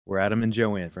We're Adam and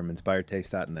Joanne from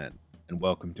InspiredTaste.net, and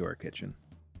welcome to our kitchen.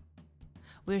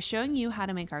 We're showing you how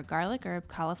to make our garlic herb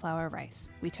cauliflower rice.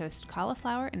 We toast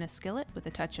cauliflower in a skillet with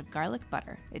a touch of garlic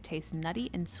butter. It tastes nutty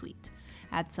and sweet.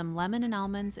 Add some lemon and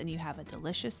almonds and you have a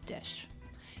delicious dish.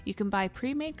 You can buy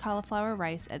pre-made cauliflower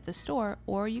rice at the store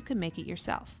or you can make it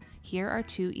yourself. Here are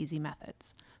two easy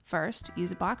methods. First,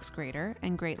 use a box grater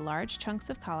and grate large chunks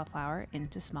of cauliflower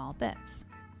into small bits.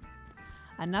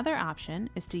 Another option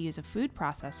is to use a food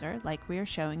processor like we are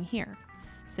showing here.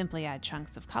 Simply add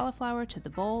chunks of cauliflower to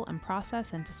the bowl and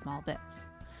process into small bits.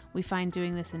 We find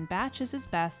doing this in batches is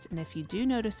best, and if you do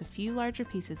notice a few larger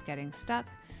pieces getting stuck,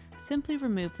 simply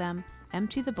remove them,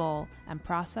 empty the bowl, and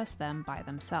process them by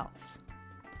themselves.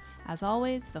 As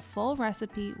always, the full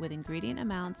recipe with ingredient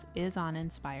amounts is on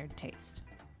Inspired Taste.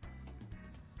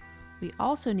 We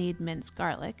also need minced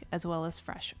garlic as well as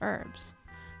fresh herbs.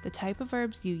 The type of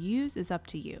herbs you use is up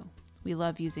to you. We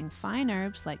love using fine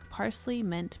herbs like parsley,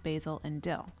 mint, basil, and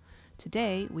dill.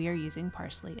 Today, we are using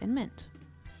parsley and mint.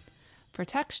 For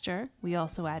texture, we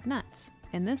also add nuts.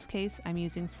 In this case, I'm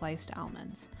using sliced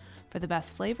almonds. For the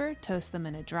best flavor, toast them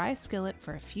in a dry skillet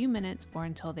for a few minutes or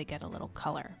until they get a little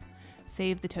color.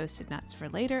 Save the toasted nuts for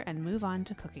later and move on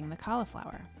to cooking the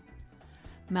cauliflower.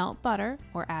 Melt butter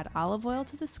or add olive oil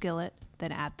to the skillet,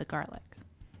 then add the garlic.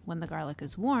 When the garlic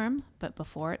is warm, but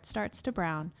before it starts to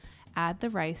brown, add the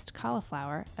riced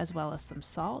cauliflower as well as some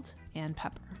salt and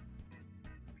pepper.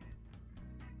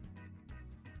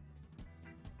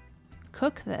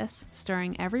 Cook this,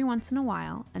 stirring every once in a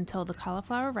while until the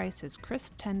cauliflower rice is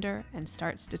crisp tender and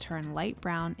starts to turn light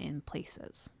brown in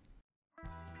places.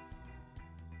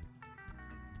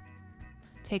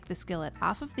 Take the skillet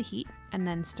off of the heat and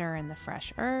then stir in the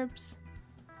fresh herbs,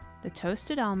 the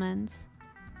toasted almonds,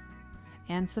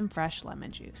 and some fresh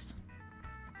lemon juice.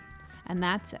 And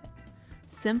that's it.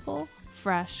 Simple,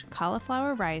 fresh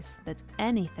cauliflower rice that's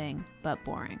anything but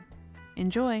boring.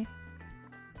 Enjoy!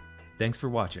 Thanks for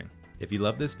watching. If you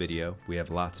love this video, we have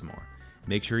lots more.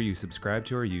 Make sure you subscribe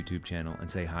to our YouTube channel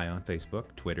and say hi on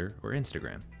Facebook, Twitter, or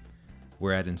Instagram.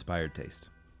 We're at Inspired Taste.